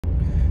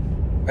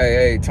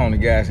Hey, Tony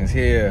Gaskins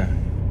here.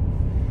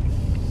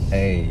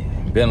 Hey,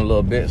 been a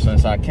little bit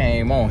since I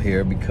came on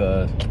here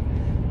because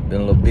been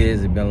a little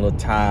busy, been a little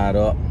tied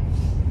up.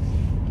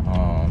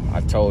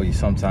 I told you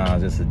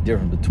sometimes it's a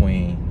difference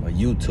between a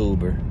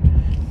YouTuber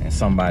and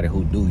somebody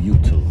who do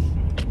YouTube.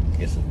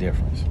 It's a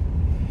difference.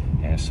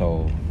 And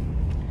so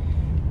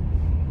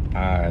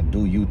I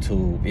do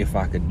YouTube if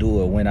I could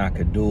do it, when I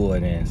could do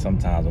it, and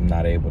sometimes I'm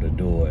not able to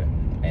do it.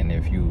 And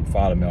if you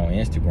follow me on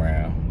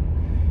Instagram,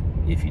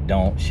 if you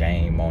don't,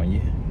 shame on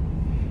you.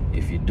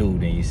 If you do,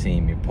 then you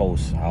seen me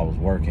post. I was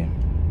working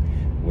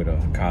with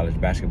a college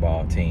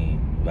basketball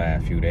team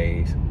last few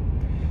days.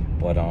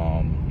 But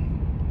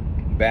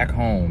back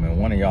home, and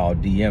one of y'all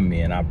DM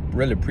me, and I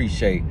really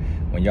appreciate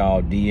when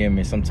y'all DM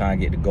me. Sometimes I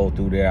get to go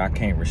through there. I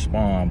can't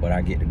respond, but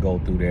I get to go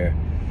through there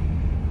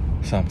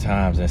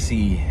sometimes and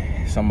see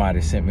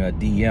somebody sent me a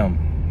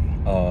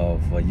DM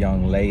of a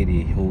young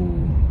lady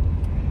who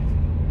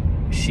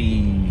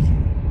she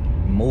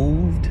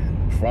moved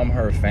from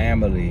her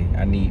family.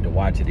 I need to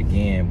watch it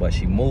again, but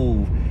she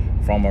moved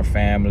from her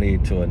family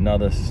to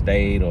another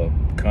state or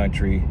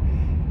country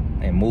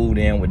and moved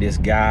in with this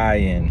guy.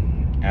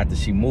 And after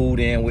she moved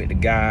in with the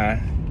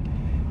guy,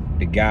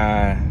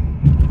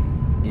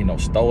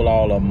 stole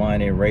all her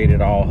money,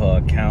 raided all her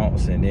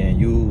accounts, and then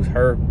used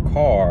her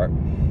card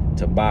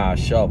to buy a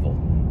shovel.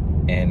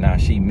 And now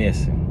she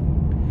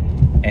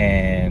missing.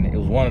 And it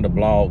was one of the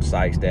blog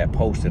sites that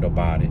posted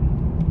about it.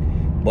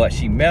 But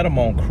she met him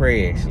on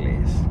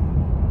Craigslist.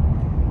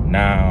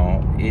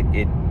 Now,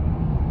 it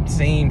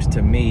seems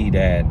to me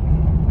that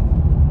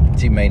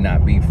she may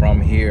not be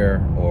from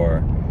here,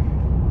 or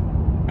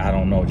I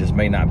don't know, just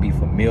may not be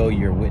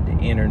familiar with the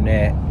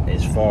internet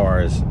as far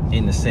as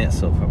in the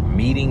sense of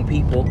meeting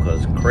people,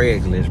 because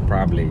Craigslist,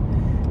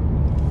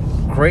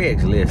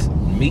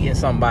 meeting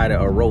somebody,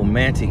 a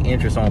romantic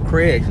interest on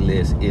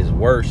Craigslist is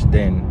worse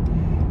than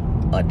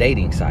a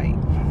dating site.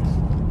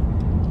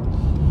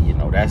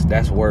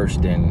 That's worse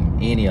than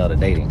any other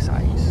dating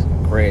sites.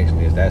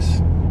 Craigslist,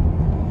 that's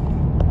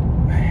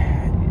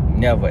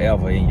never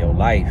ever in your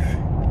life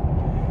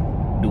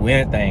do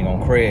anything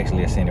on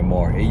Craigslist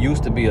anymore. It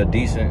used to be a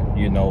decent,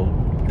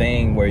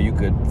 thing where you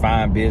could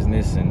find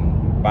business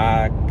and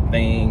buy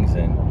things,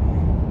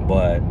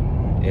 but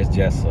it's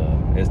just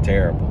it's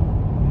terrible.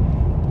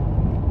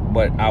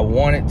 But I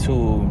wanted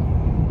to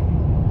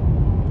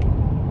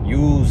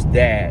use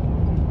that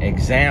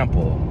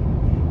example,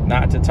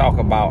 not to talk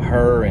about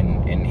her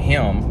and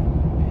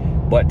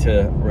him, but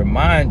to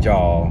remind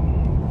y'all,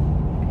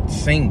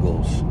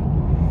 singles,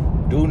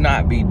 do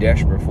not be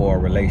desperate for a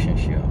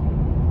relationship.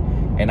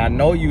 And I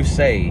know you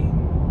say,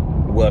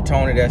 well,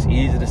 Tony, that's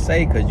easy to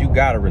say because you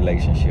got a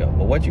relationship.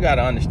 But what you got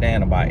to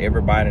understand about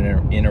everybody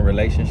in a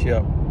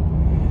relationship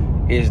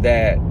is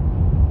that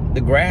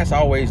the grass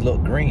always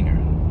looks greener.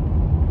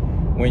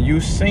 When you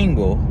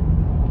single,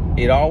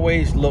 it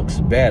always looks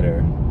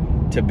better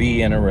to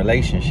be in a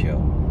relationship.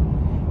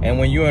 And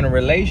when you're in a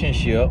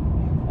relationship,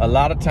 a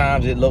lot of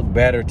times it looks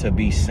better to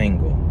be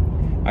single.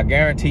 I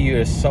guarantee you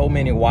there's so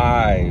many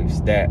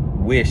wives that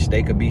wish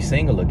they could be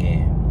single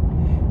again.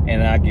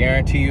 And I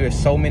guarantee you there's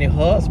so many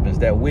husbands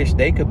that wish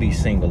they could be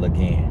single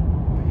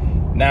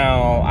again.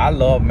 Now, I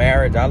love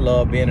marriage. I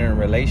love being in a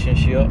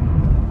relationship.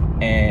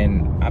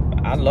 And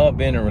I love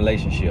being in a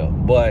relationship.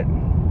 But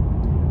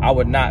I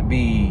would not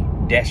be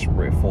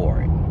desperate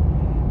for it.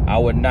 I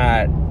would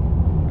not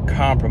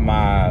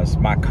compromise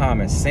my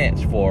common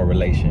sense for a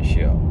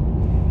relationship.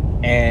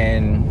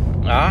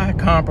 And I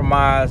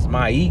compromise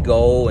my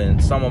ego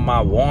and some of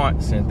my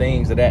wants and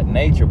things of that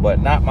nature, but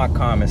not my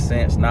common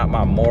sense, not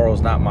my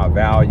morals, not my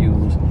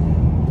values.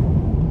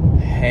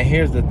 And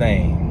here's the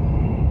thing.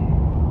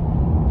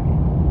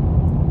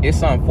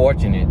 It's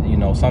unfortunate,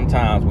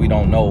 sometimes we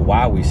don't know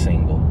why we're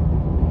single.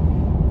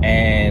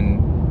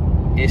 And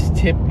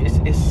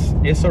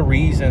it's a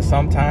reason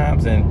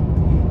sometimes,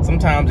 and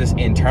sometimes it's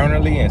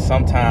internally and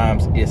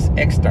sometimes it's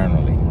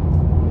externally.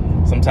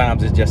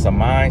 Sometimes it's just a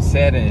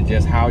mindset and it's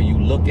just how you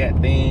look at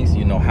things,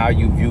 how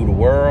you view the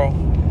world.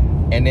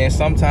 And then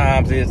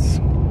sometimes it's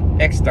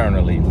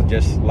externally,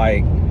 just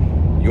like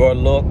your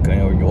look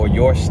or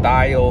your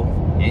style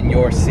in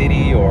your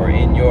city or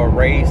in your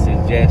race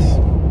is just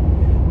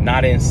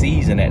not in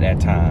season at that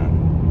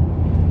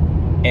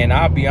time. And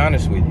I'll be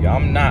honest with you,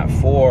 I'm not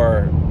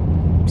for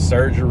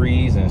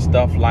surgeries and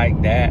stuff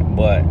like that,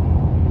 but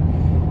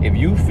if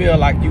you feel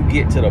like you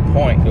get to the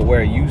point to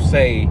where you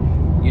say,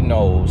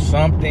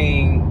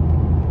 something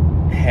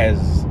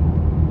has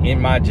in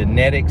my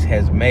genetics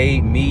has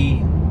made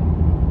me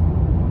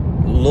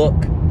look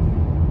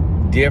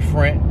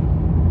different,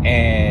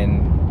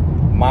 and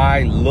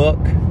my look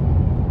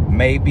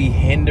may be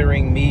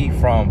hindering me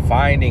from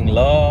finding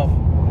love,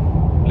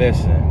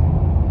 listen,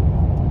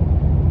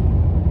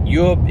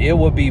 it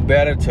would be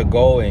better to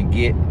go and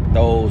get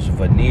those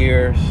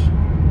veneers.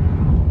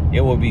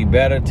 It would be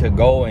better to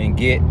go and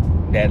get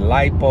that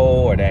lipo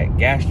or that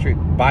gastric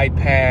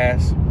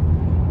bypass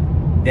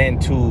than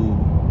to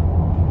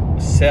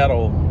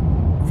settle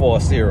for a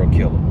serial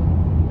killer.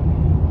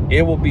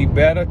 It would be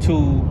better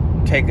to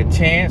take a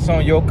chance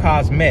on your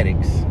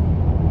cosmetics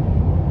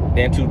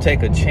than to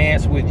take a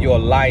chance with your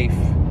life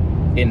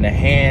in the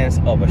hands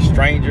of a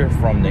stranger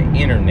from the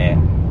internet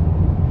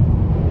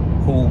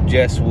who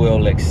just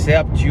will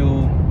accept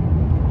you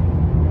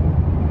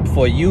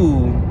for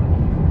you,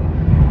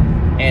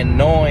 and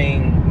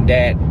knowing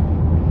that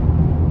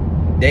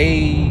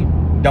they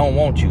don't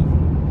want you,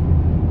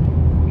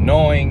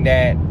 knowing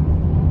that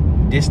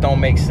this don't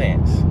make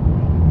sense.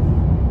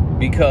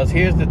 Because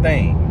here's the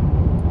thing,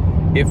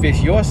 if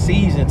it's your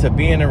season to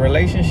be in a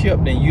relationship,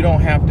 then you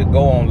don't have to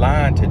go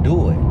online to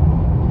do it.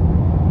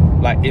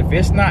 Like, if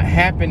it's not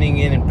happening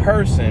in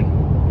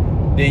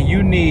person, then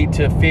you need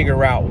to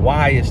figure out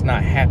why it's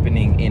not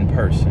happening in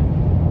person.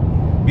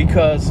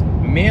 Because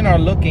men are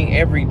looking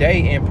every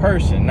day in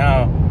person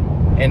now,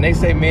 and they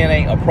say men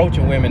ain't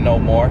approaching women no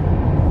more.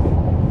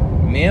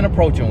 Men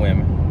approaching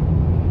women.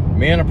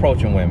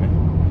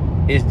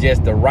 It's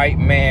just the right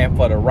man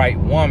for the right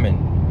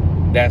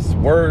woman that's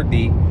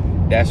worthy,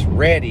 that's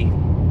ready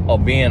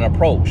of being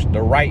approached.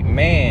 The right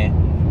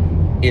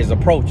man is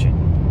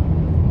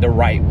approaching the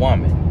right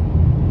woman.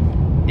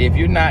 If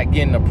you're not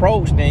getting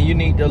approached, then you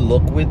need to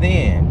look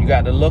within. You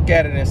got to look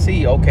at it and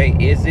see, okay,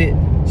 is it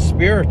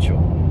spiritual?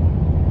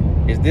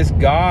 Is this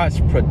God's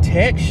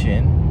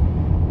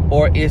protection,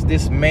 or is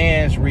this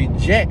man's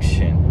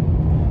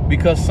rejection?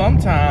 Because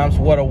sometimes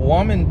what a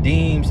woman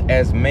deems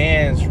as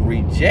man's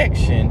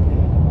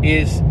rejection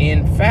is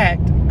in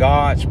fact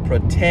God's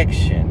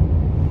protection.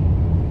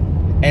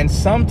 And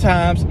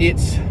sometimes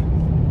it's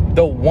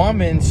the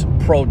woman's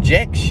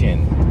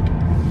projection.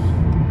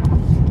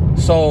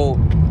 So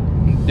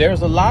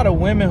there's a lot of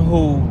women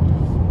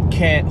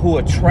who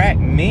attract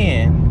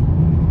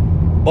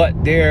men,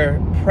 but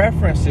their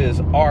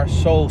preferences are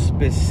so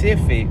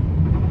specific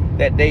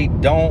that they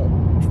don't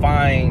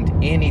find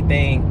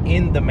anything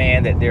in the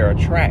man that they're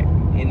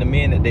in the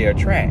men that they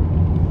attract.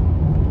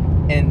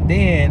 And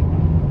then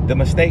the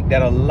mistake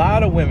that a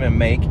lot of women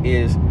make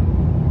is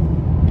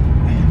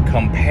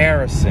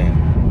comparison.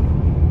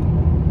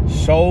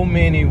 So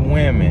many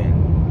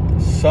women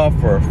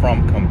suffer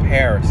from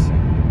comparison.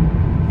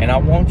 And I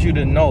want you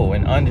to know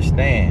and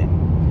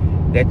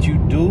understand that you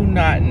do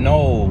not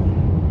know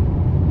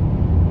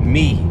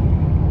me.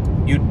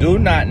 You do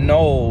not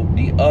know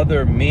the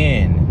other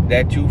men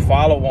that you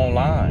follow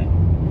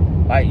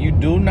online. Like, you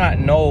do not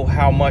know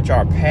how much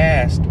our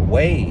past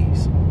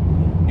weighs.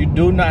 You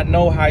do not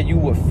know how you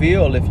would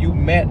feel if you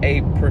met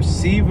a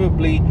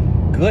perceivably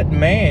good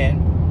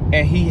man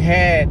and he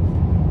had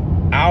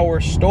our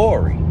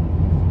story.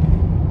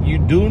 You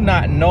do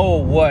not know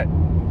what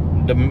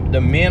the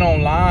men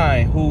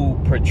online who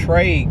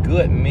portray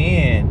good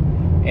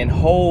men and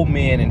whole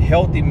men and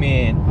healthy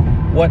men,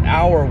 what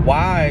our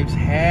wives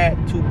had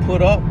to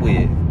put up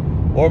with,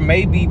 or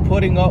maybe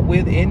putting up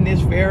with in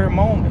this very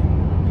moment.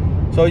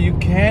 So you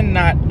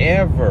cannot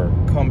ever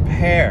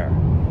compare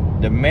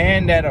the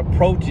man that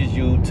approaches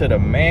you to the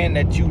man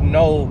that you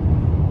know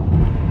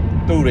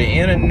through the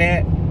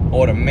internet,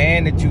 or the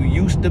man that you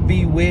used to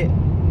be with,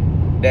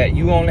 that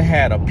you only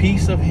had a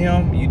piece of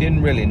him, you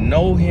didn't really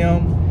know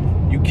him.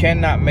 You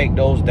cannot make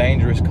those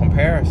dangerous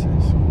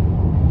comparisons.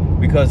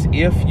 Because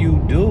if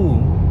you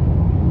do,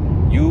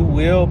 you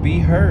will be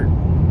hurt.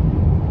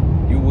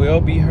 You will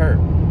be hurt.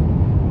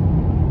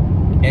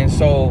 And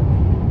so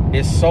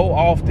it's so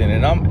often,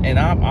 and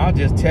I'll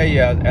just tell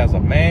you as a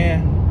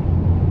man,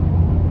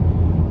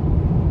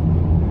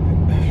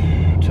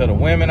 to the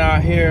women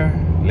out here,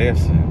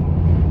 listen,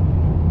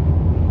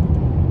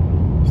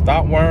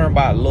 stop worrying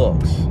about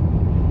looks.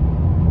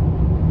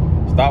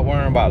 Stop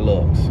worrying about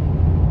looks.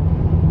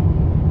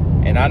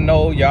 And I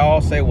know y'all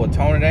say, well,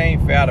 Tony, that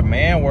ain't fair. The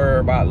man worry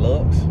about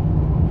looks.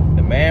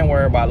 The man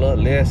worry about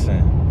looks.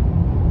 Listen,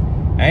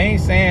 I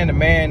ain't saying the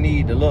man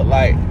need to look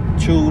like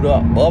chewed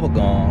up bubble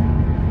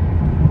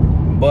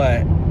gum.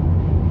 But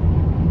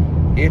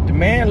if the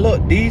man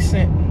look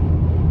decent,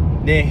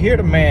 then hear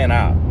the man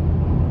out.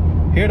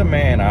 Hear the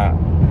man out.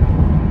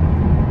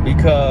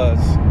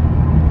 Because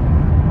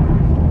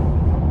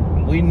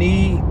we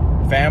need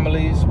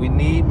families. We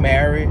need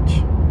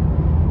marriage.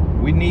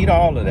 We need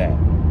all of that.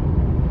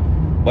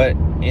 But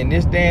in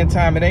this day and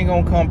time, it ain't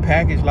gonna come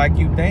packaged like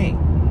you think.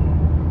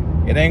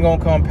 It ain't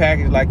gonna come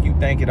packaged like you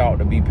think it ought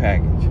to be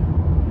packaged.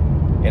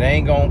 It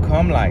ain't gonna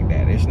come like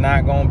that. It's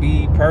not gonna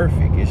be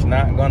perfect. It's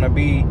not gonna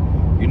be,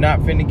 you're not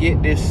finna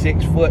get this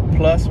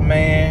 6'+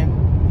 man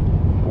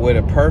with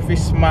a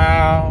perfect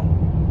smile,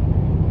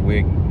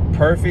 with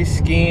perfect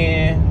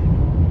skin,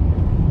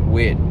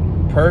 with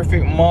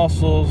perfect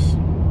muscles,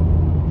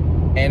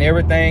 and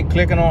everything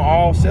clicking on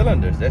all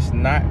cylinders. That's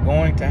not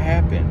going to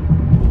happen.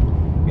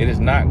 It is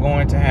not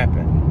going to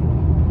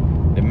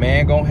happen. The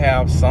man gonna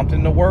have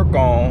something to work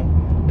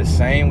on the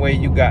same way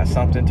you got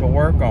something to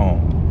work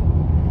on.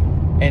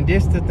 And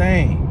this the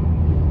thing.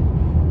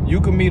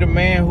 You can meet a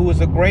man who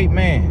is a great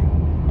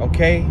man,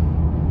 okay?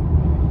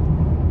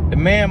 The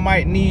man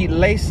might need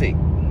LASIK.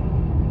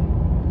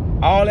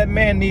 All that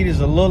man need is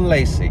a little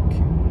LASIK.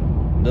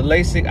 The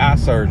LASIK eye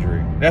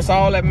surgery. That's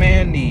all that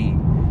man need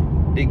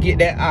to get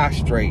that eye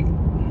straight.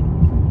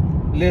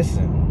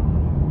 listen,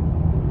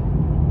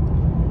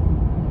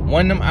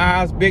 one of them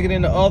eyes bigger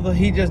than the other,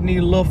 he just need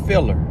a little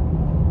filler.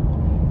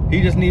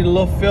 He just need a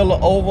little filler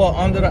over or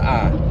under the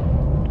eye.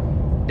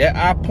 That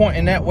eye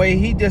pointing that way,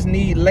 he just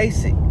need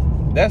LASIK.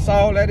 That's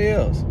all that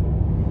is.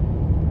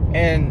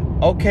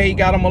 And okay, he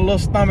got him a little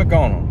stomach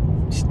on him.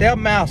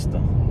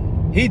 StepMaster.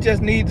 He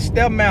just needs the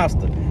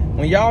StepMaster.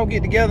 When y'all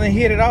get together and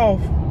hit it off,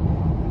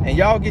 and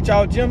y'all get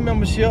y'all gym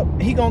membership,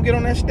 he gonna get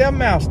on that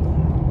StepMaster.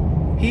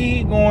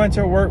 He going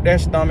to work that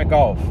stomach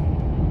off.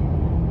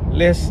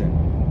 Listen,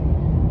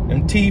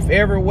 them teeth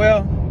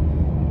everywhere,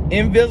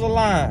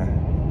 Invisalign.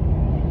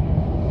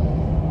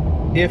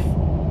 If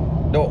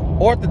the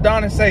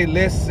orthodontist say,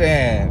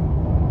 listen,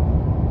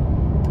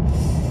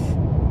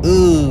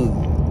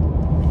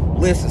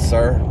 listen,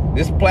 sir,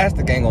 this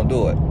plastic ain't gonna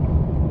do it.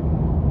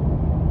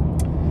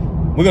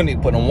 We're gonna need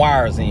to put them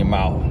wires in your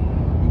mouth.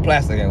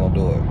 Plastic ain't gonna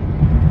do it.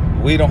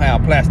 We don't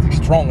have plastic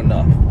strong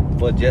enough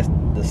for just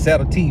the set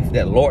of teeth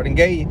that the Lord done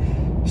gave you.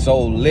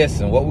 So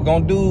listen, what we're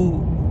gonna do,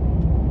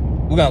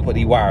 we're gonna put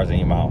these wires in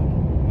your mouth.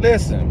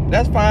 Listen,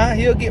 that's fine.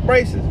 He'll get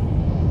braces.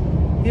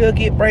 He'll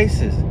get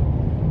braces.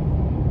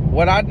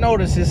 What I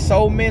notice is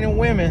so many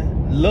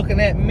women looking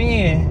at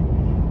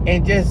men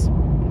and just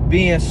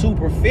being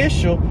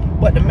superficial,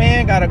 but the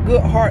man got a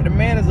good heart. The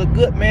man is a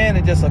good man,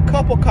 and just a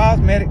couple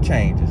cosmetic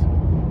changes.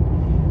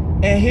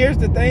 And here's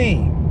the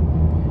thing.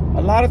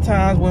 A lot of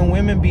times when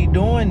women be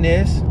doing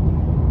this,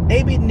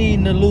 they be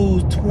needing to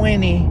lose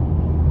 20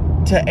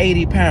 to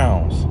 80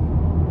 pounds.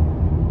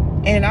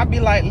 And I be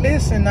like,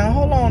 listen, now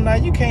hold on, now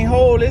you can't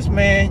hold this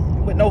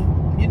man with no,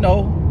 you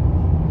know,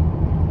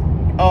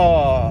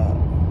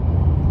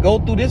 go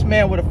through this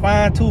man with a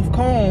fine tooth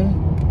comb,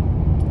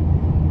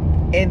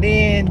 and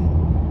then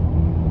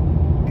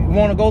you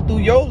want to go through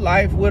your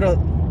life with a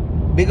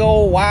big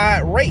old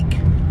wide rake.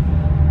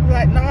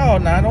 Like, no,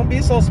 don't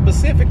be so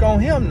specific on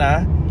him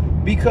now,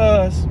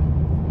 because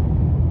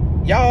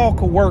y'all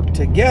could work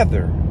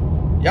together.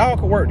 Y'all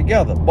could work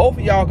together. Both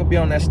of y'all could be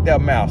on that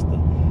StepMaster.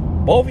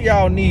 Both of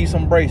y'all need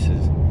some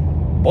braces.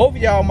 Both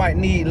of y'all might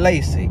need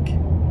LASIK.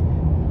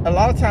 A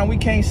lot of time we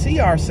can't see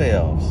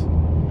ourselves.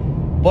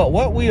 But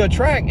what we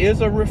attract is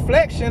a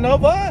reflection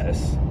of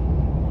us.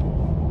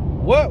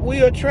 What we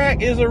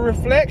attract is a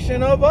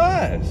reflection of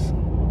us.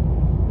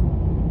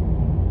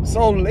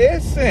 So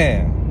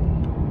listen.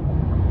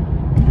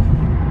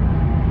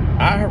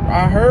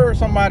 I heard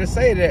somebody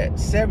say that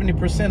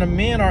 70% of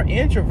men are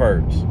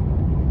introverts.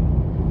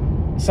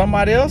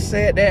 Somebody else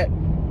said that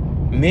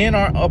men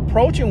aren't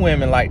approaching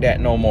women like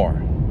that no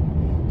more.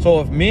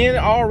 So if men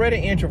are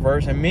already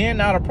introverts and men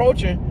not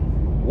approaching,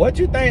 what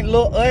you think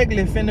Lil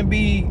Ugly finna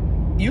be?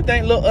 You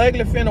think Lil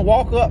Ugly finna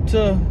walk up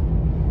to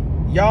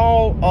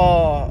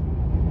y'all,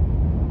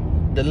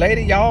 the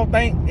lady y'all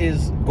think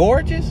is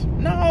gorgeous?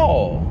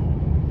 No.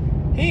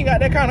 He ain't got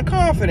that kind of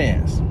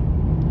confidence.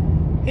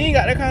 He ain't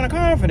got that kind of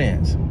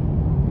confidence.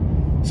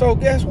 So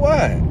guess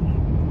what?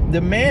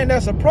 The man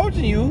that's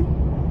approaching you,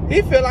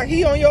 he feel like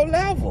he on your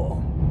level.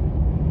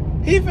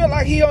 He feel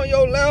like he on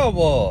your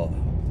level.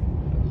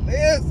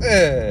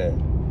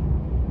 Listen.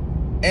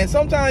 And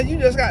sometimes you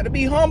just got to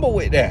be humble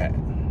with that.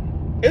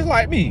 It's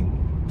like me.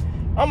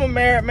 I'm a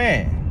married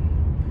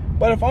man.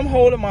 But if I'm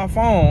holding my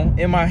phone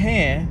in my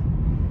hand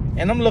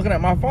and I'm looking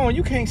at my phone,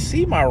 you can't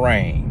see my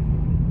ring.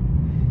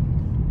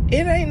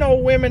 It ain't no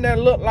women that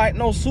look like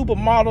no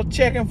supermodel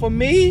checking for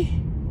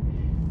me.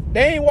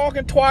 They ain't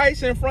walking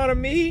twice in front of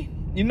me.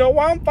 You know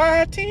why? I'm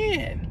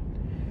 5'10".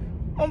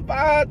 I'm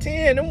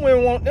 5'10". Them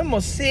women want them a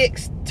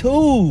 6'2",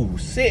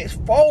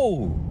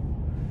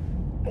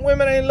 6'4". Them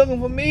women ain't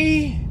looking for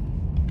me.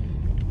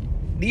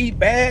 These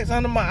bags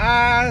under my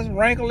eyes,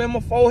 wrinkle in my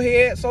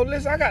forehead. So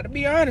listen, I got to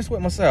be honest with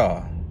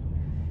myself.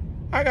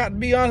 I got to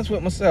be honest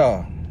with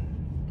myself.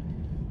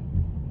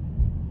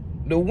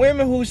 The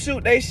women who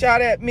shoot they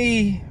shot at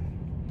me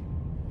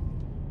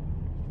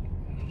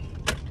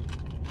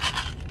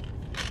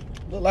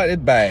look like this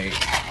bag.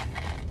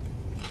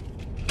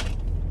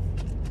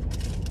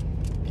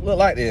 Look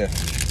like this.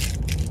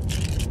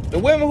 The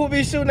women who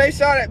be shooting they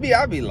shot at me,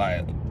 I be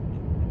like,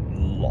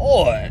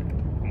 Lord,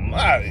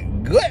 my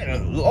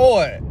goodness,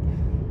 Lord,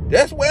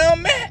 that's where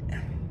I'm at.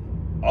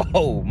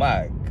 Oh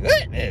my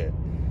goodness.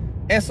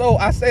 And so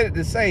I say that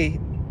to say,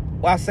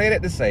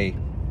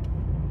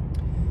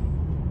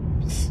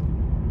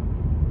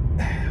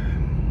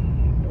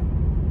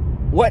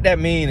 what that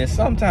means is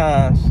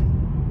sometimes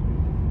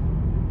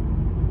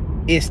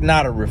it's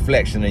not a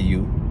reflection of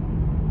you.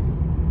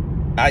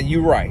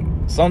 You're right.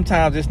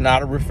 Sometimes it's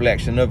not a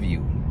reflection of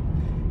you.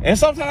 And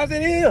sometimes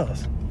it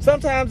is.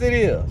 Sometimes it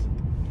is.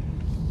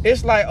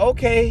 It's like,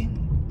 okay,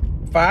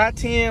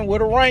 5'10"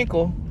 with a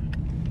wrinkle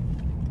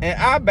and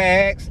eye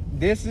bags,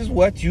 this is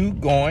what you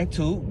going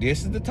to,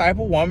 this is the type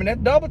of woman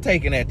that double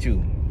taking at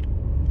you.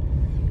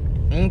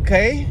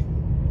 Okay?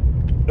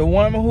 The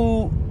woman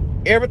who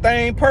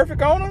everything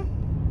perfect on her,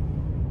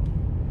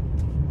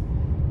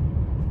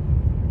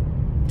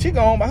 she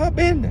going by her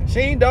business. She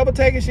ain't double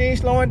taking, she ain't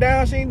slowing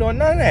down, she ain't doing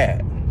none of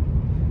that.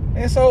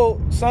 And so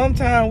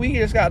sometimes we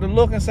just got to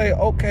look and say,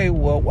 okay,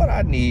 well, what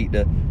I need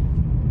to,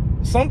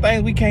 some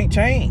things we can't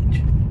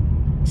change.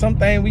 Some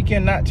things we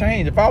cannot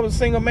change. If I was a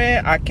single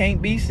man, I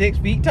can't be 6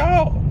 feet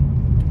tall.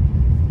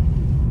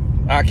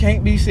 I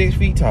can't be 6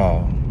 feet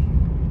tall.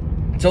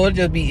 So it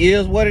just be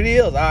is what it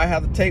is. I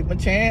have to take my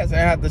chance and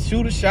I have to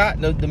shoot a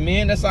shot. The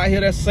men that's out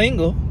here that's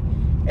single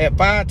at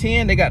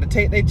 5'10", they got to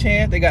take their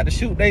chance. They got to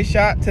shoot their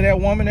shot to that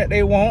woman that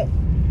they want.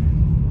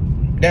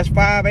 That's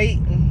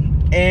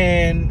 5'8".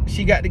 And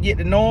she got to get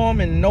to know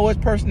him and know his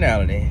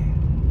personality.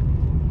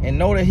 And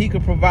know that he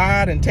could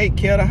provide and take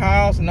care of the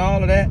house and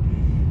all of that.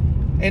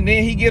 And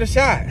then he get a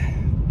shot.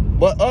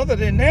 But other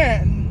than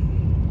that,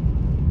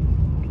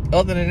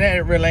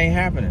 it really ain't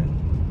happening.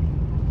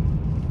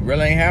 It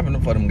really ain't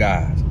happening for them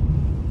guys.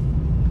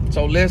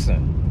 So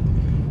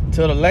listen,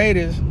 to the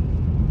ladies,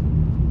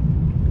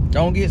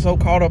 don't get so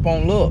caught up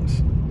on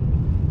looks.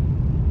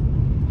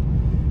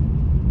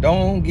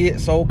 Don't get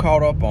so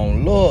caught up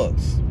on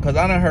looks. Because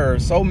I done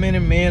heard so many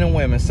men and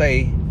women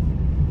say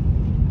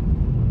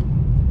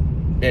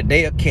that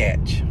they a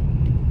catch.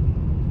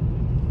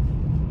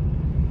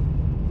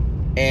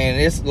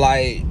 And it's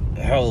like,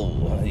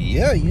 oh,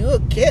 yeah, you a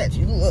catch.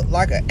 You look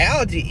like an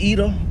algae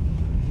eater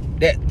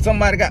that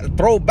somebody got to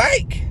throw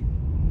back.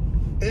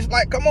 It's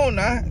like, come on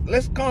now.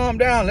 Let's calm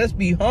down. Let's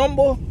be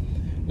humble.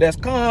 Let's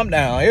calm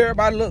down.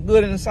 Everybody look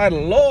good in the sight of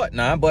the Lord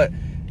now, but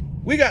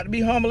we got to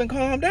be humble and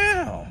calm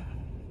down.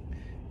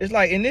 It's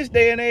like in this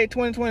day and age,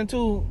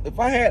 2022, if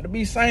I had to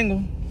be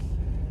single,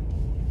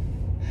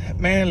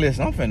 man,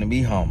 listen, I'm finna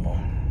be humble.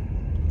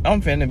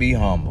 I'm finna be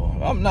humble.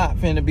 I'm not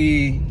finna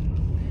be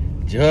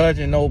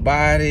judging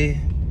nobody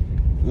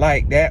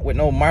like that with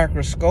no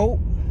microscope.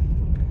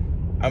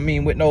 I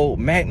mean, with no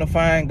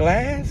magnifying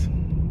glass.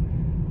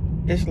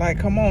 It's like,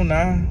 come on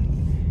now.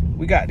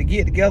 We got to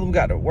get together. We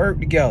got to work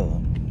together.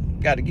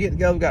 Got to get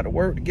together. We got to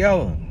work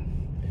together.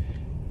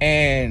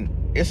 And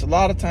it's a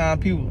lot of time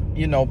people,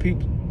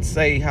 people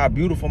say how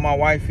beautiful my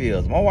wife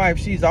is. My wife,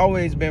 she's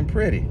always been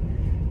pretty.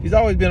 She's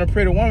always been a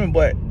pretty woman,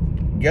 but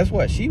guess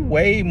what? She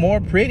way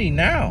more pretty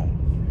now.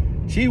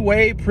 She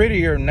way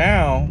prettier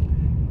now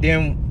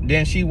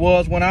than she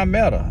was when I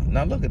met her.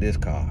 Now look at this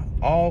car.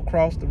 All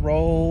across the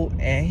road,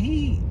 and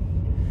he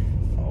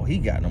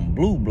got them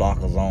blue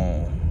blockers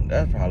on.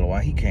 That's probably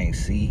why he can't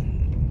see.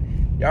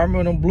 Y'all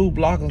remember them blue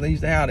blockers? They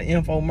used to have the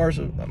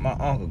infomercial. My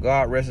uncle,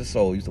 God rest his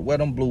soul, used to wear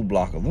them blue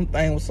blockers. Them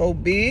things was so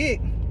big.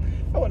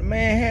 What the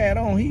man had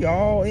on, he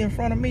all in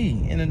front of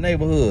me in the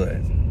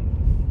neighborhood.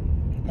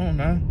 Come on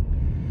now.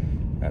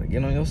 Gotta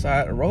get on your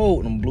side of the road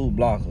with them blue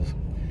blockers.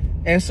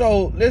 And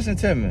so, listen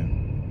to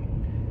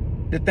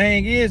me. The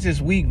thing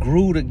is we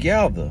grew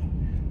together.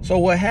 So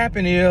what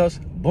happened is,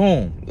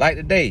 boom, like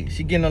today,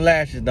 she getting her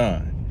lashes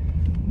done.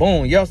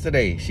 Boom,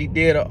 yesterday, she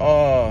did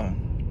a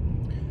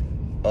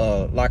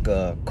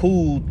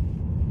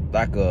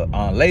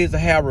laser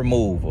hair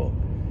removal.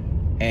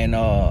 And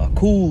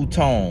cool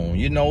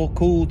tone,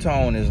 cool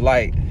tone is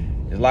like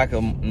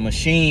a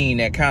machine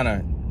that kind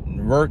of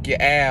work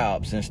your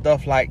abs and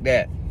stuff like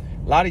that.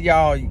 A lot of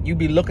y'all, you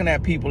be looking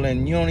at people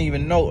and you don't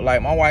even know.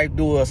 Like my wife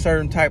do a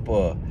certain type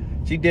of,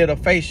 she did a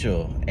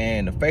facial,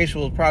 and the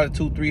facial was probably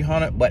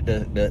 $200-300, but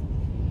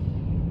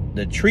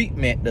the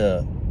treatment,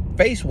 the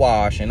face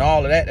wash and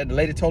all of that the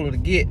lady told her to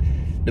get,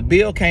 the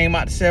bill came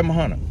out to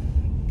 $700.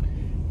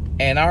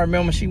 And I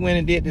remember she went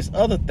and did this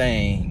other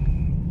thing,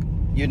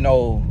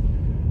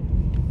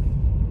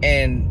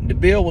 and the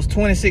bill was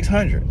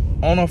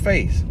 $2,600 on her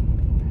face.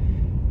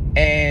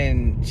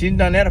 And she's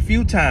done that a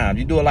few times.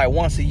 You do it like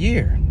once a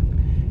year.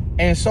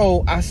 And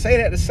so I say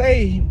that to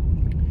say,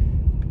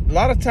 a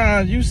lot of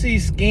times you see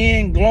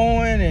skin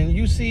glowing and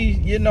you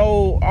see,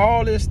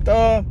 all this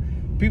stuff.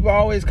 People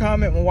always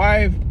comment, my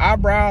wife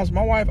eyebrows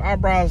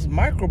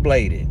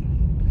microbladed.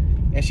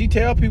 And she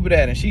tell people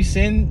that, and she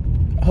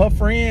send her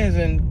friends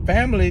and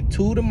family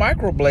to the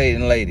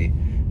microblading lady.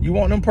 You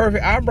want them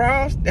perfect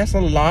eyebrows? That's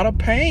a lot of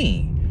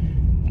pain.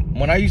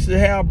 When I used to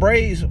have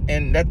braids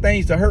and that thing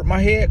used to hurt my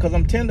head because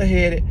I'm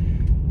tender-headed,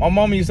 my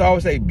mama used to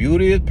always say,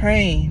 beauty is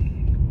pain.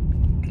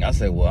 I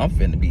said, well, I'm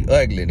finna be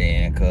ugly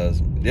then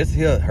because this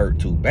here hurt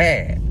too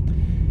bad.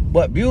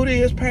 But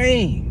beauty is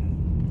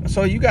pain.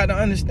 So you got to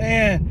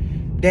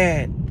understand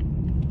that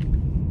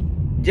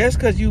just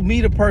because you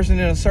meet a person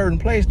in a certain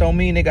place don't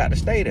mean they got to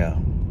stay there.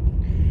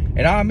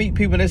 And I'll meet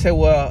people and they say,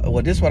 well,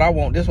 this is what I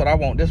want, this is what I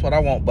want, this is what I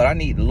want, but I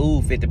need to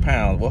lose 50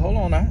 pounds. Well, hold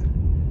on now.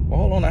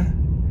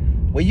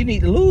 Well, you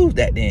need to lose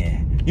that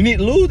then. You need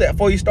to lose that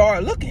before you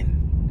start looking.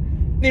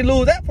 You need to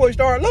lose that before you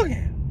start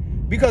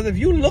looking. Because if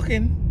you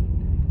looking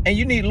and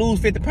you need to lose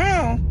 50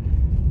 pounds,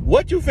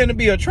 what you finna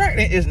be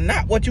attracting is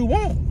not what you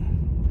want.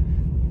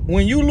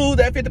 When you lose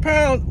that 50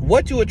 pounds,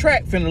 what you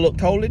attract finna look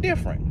totally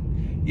different.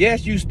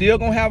 Yes, you still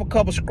gonna have a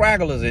couple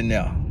scragglers in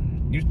there.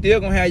 You still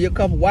gonna have your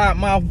couple wide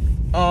mouth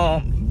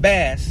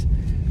bass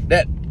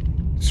that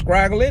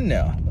scraggle in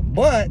there.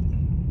 But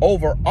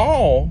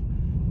overall,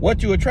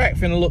 what you attract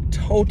finna look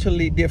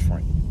totally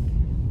different.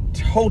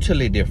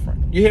 Totally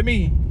different. You hear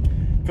me?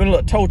 Finna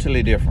look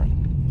totally different.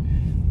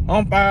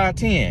 I'm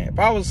 5'10". If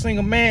I was a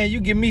single man, you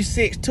give me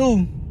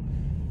 6'2".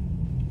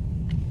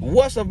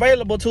 What's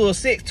available to a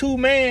 6'2"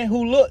 man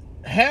who look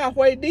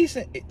halfway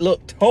decent, it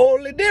look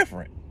totally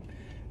different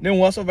than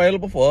what's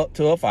available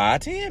to a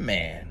 5'10"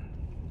 man.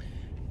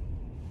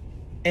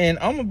 And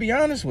I'm gonna be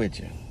honest with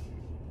you.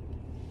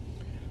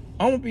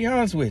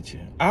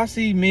 I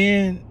see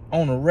men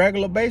on a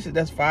regular basis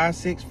that's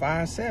 5'6",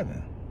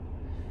 5'7".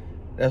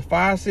 That's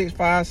 5'6",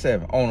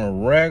 5'7" on a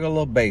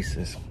regular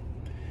basis.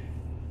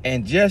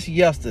 And just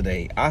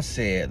yesterday, I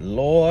said,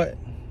 Lord,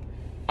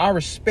 I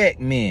respect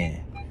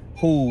men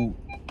who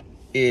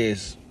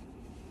is,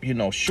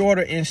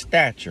 shorter in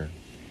stature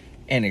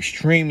and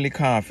extremely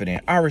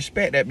confident. I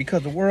respect that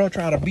because the world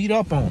try to beat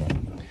up on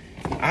them.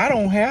 I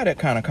don't have that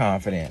kind of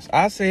confidence.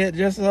 I said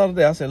just the other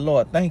day, I said,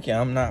 Lord, thank you,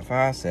 I'm not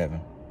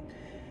 5'7".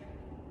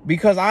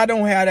 Because I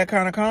don't have that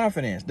kind of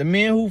confidence. The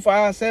men who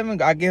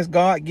 5'7", I guess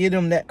God give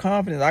them that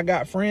confidence. I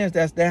got friends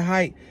that's that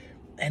height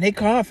and they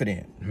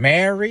confident.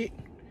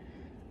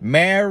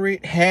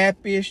 Married,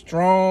 happy,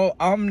 strong.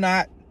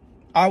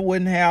 I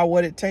wouldn't have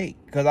what it takes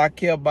because I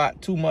care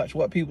about too much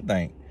what people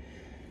think.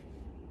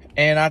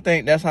 And I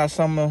think that's how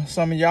some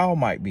of y'all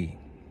might be.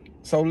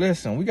 So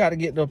listen, we got to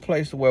get to a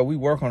place where we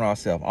work on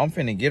ourselves. I'm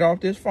finna get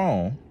off this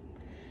phone.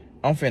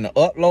 I'm finna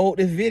upload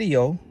this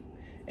video.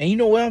 And you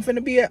know where I'm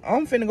finna be at?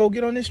 I'm finna go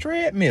get on this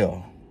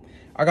treadmill.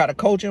 I got a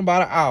coach in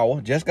about an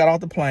hour. Just got off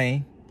the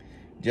plane.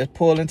 Just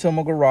pulled into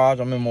my garage.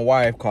 I'm in my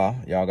wife's car.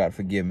 Y'all got to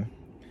forgive me.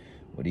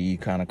 With these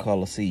kind of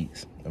color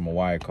seats in my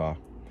wife's car.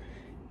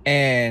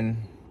 And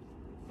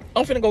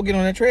I'm finna go get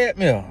on that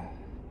treadmill.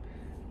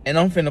 And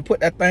I'm finna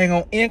put that thing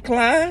on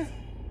incline.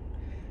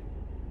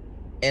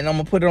 And I'm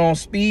gonna put it on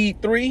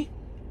speed 3.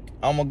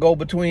 I'm gonna go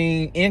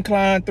between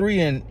incline 3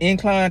 and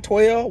incline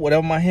 12,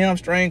 whatever my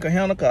hamstring can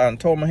handle, cause I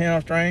tore my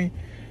hamstring.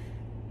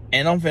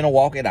 And I'm finna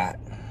walk it out.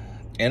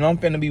 And I'm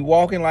finna be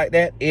walking like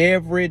that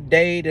every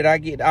day that I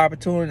get the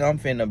opportunity. I'm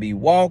finna be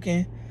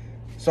walking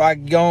so I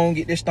can go and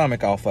get this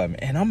stomach off of me.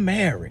 And I'm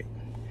married,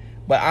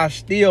 but I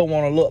still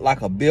wanna look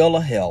like a bill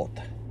of health.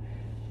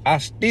 I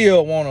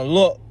still wanna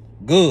look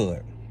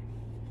good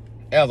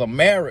as a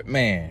married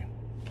man.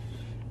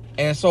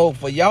 And so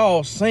for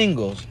y'all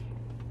singles,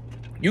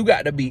 you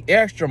got to be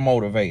extra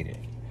motivated.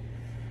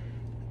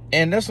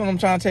 And that's what I'm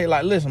trying to tell you.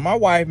 Like, listen, my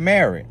wife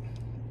married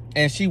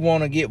and she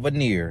want to get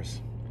veneers.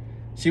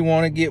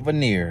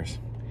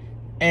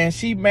 And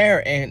she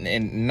married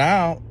and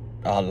now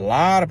a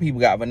lot of people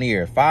got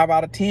veneers. 5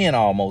 out of 10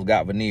 almost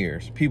got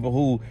veneers. People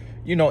who,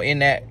 in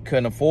that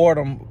couldn't afford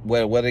them,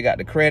 whether they got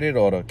the credit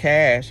or the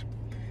cash.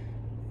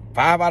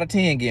 5 out of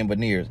 10 getting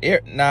veneers.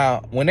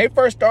 Now, when they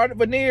first started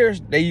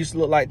veneers, they used to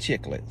look like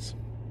chiclets.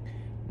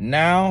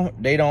 Now,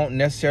 they don't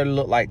necessarily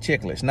look like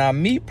chiclets. Now,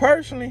 me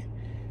personally,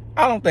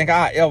 I don't think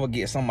I ever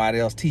get somebody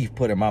else's teeth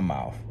put in my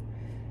mouth.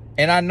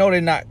 And I know they're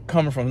not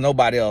coming from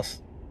nobody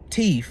else's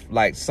teeth,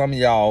 like some of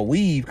y'all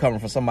weave coming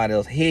from somebody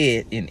else's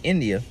head in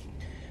India.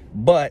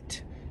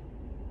 But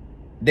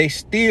they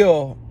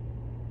still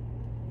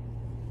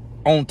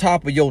on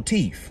top of your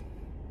teeth.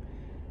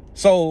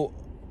 So,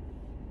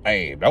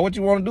 hey, if that's what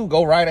you want to do,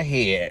 go right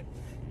ahead.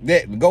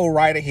 Go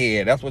right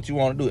ahead. That's what you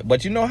want to do.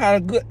 But you know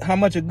how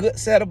much a good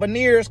set of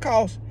veneers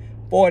cost?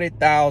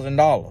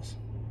 $40,000.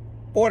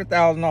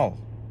 $40,000.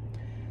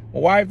 My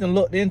wife done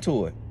looked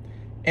into it.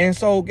 And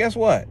so guess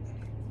what?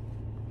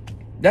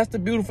 That's the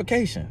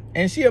beautification.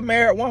 And she a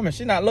married woman.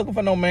 She not looking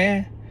for no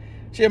man.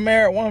 She a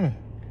married woman.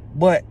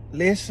 But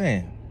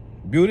listen,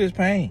 beauty is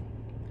pain.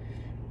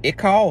 It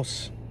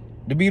costs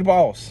to be the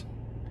boss.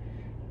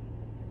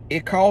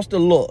 It costs to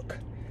look.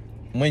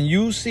 When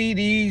you see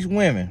these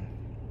women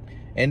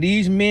and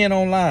these men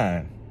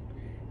online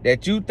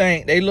that you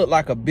think they look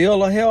like a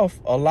bill of health,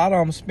 a lot of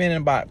them spending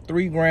about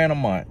 $3 grand a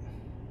month.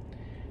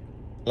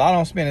 A lot of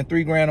them spending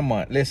 $3 grand a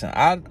month. Listen,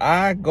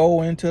 I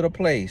go into the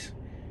place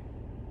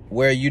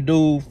where you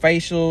do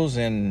facials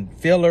and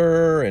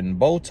filler and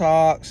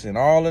Botox and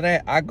all of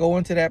that. I go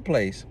into that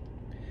place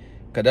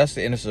because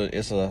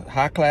it's a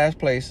high class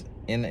place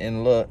in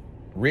a little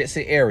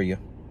ritzy area.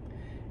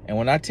 And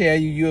when I tell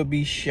you, you'll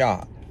be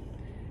shocked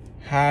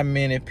how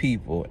many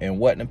people and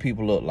what the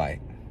people look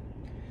like.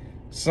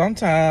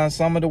 Sometimes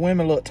some of the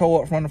women look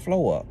tore up from the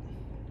floor up,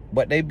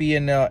 but they be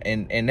in there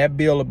and that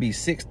bill will be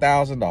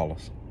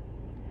 $6,000.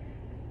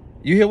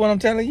 You hear what I'm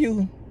telling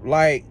you?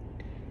 Like,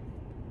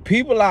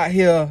 people out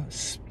here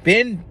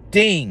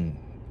spending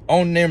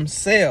on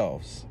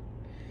themselves.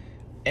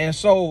 And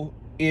so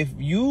if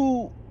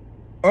you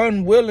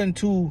unwilling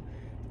to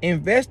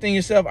invest in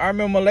yourself, I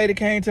remember a lady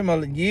came to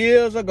me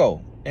years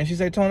ago and she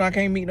said, Tony, I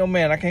can't meet no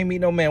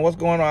man. What's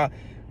going on?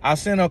 I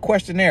sent her a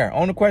questionnaire.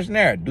 On the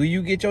questionnaire, do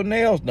you get your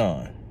nails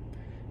done?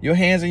 Your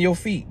hands and your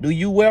feet? Do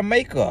you wear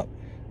makeup?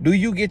 Do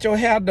you get your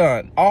hair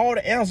done? All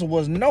the answer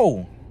was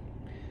no.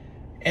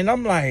 And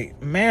I'm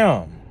like,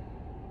 ma'am,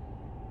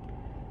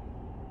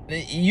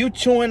 you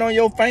chewing on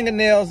your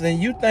fingernails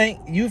and you think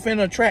you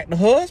finna attract the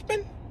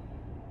husband?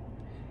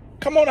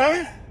 Come on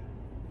now.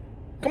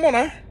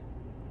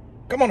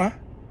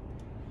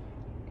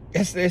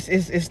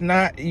 It's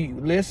not,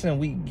 listen,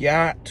 we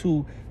got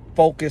to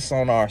focus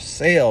on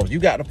ourselves. You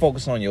got to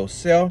focus on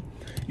yourself.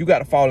 You got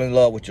to fall in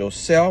love with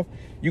yourself.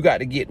 You got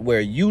to get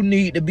where you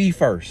need to be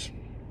first.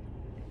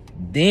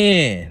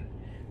 Then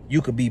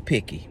you could be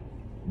picky.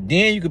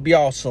 Then you could be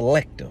all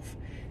selective.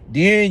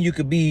 Then you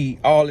could be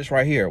all this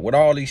right here with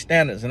all these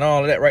standards and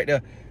all of that right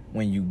there.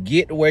 When you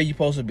get to where you're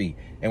supposed to be.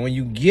 And when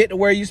you get to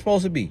where you're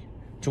supposed to be,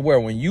 to where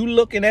when you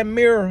look in that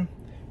mirror,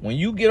 when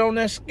you get on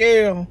that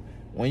scale,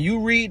 when you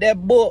read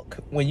that book,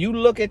 when you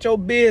look at your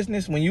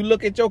business, when you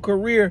look at your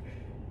career,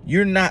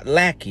 you're not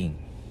lacking.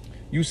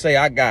 You say,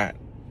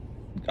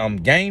 I'm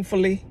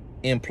gainfully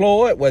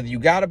employed, whether you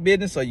got a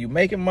business or you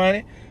making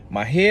money,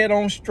 my head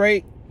on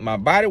straight, my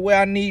body where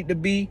I need to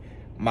be,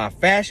 my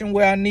fashion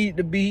where I need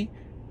to be,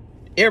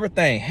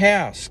 everything,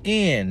 hair,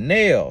 skin,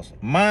 nails,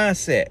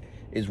 mindset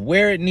is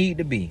where it need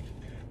to be.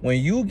 When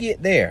you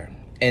get there,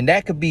 and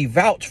that could be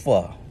vouched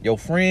for, your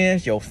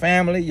friends, your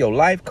family, your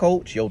life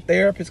coach, your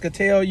therapist could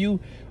tell you,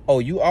 oh,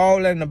 you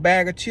all in a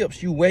bag of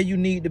chips, you where you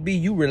need to be,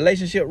 you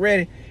relationship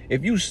ready.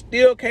 If you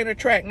still can't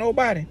attract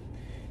nobody,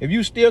 if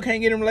you still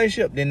can't get in a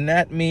relationship, then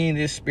that means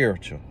it's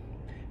spiritual.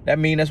 That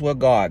means that's where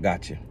God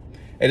got you.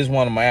 It is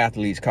one of my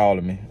athletes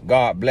calling me.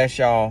 God bless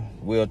y'all.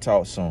 We'll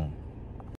talk soon.